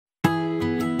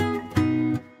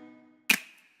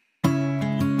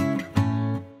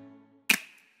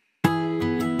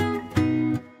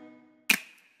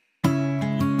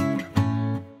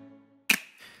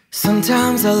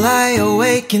Sometimes I lie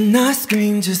awake and I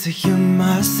scream just to hear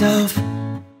myself.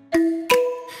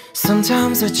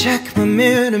 Sometimes I check my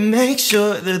mirror to make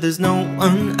sure that there's no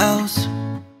one else.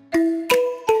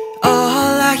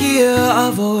 All I hear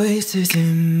are voices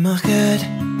in my head.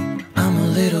 I'm a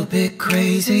little bit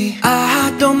crazy,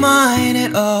 I don't mind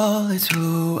at all, it's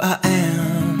who I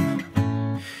am.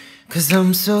 'Cause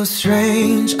I'm so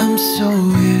strange, I'm so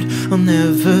weird, I'll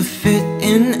never fit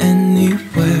in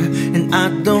anywhere. And I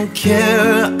don't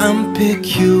care, I'm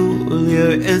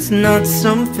peculiar, it's not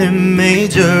something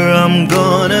major. I'm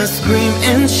gonna scream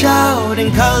and shout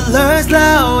in colors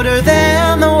louder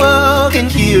than the world can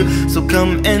hear. So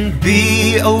come and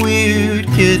be a weird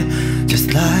kid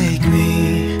just like me.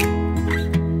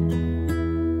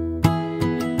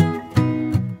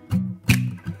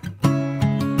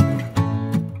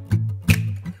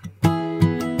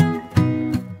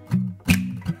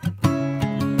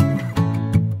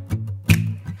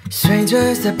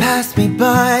 Strangers that pass me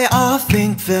by all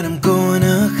think that I'm going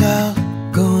to hell,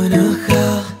 going to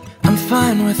hell. I'm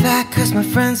fine with that 'cause my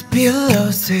friends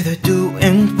below say they're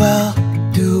doing well,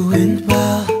 doing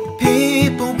well.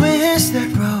 People wish that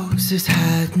roses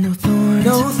had no thorns,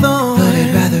 no thorns. But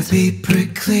I'd rather be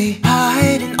prickly,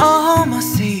 hiding all my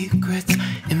secrets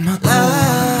in my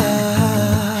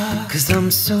life. 'Cause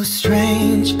I'm so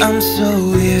strange, I'm so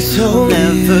weird, so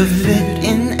never fit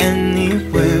in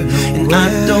anywhere. And I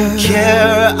don't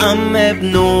care, I'm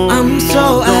abnormal, I'm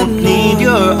so don't need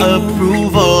your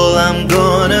approval. I'm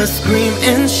gonna scream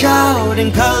and shout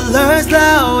in colors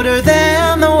louder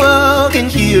than the world can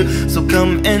hear. So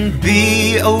come and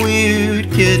be a weird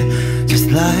kid just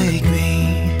like me.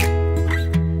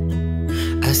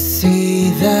 I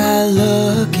see that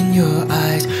look in your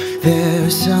eyes,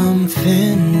 there's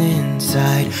something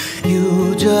inside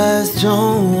you just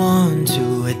don't want to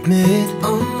admit.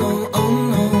 Oh no, oh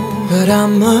no. But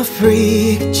I'm a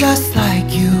freak just like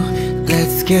you.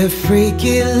 Let's get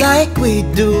freaky like we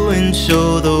do and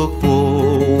show the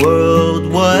whole world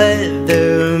what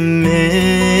they're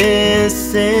missing.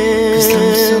 'Cause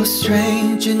I'm so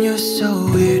strange and you're so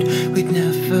weird, we'd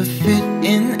never fit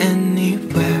in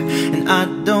anywhere. And I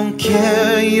don't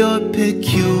care, you're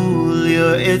peculiar,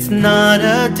 it's not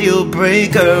a deal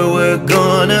breaker. We're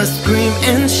gonna scream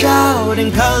and shout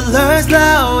in colors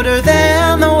louder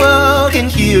than the world can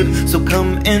hear. So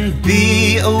come and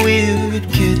be a weird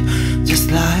kid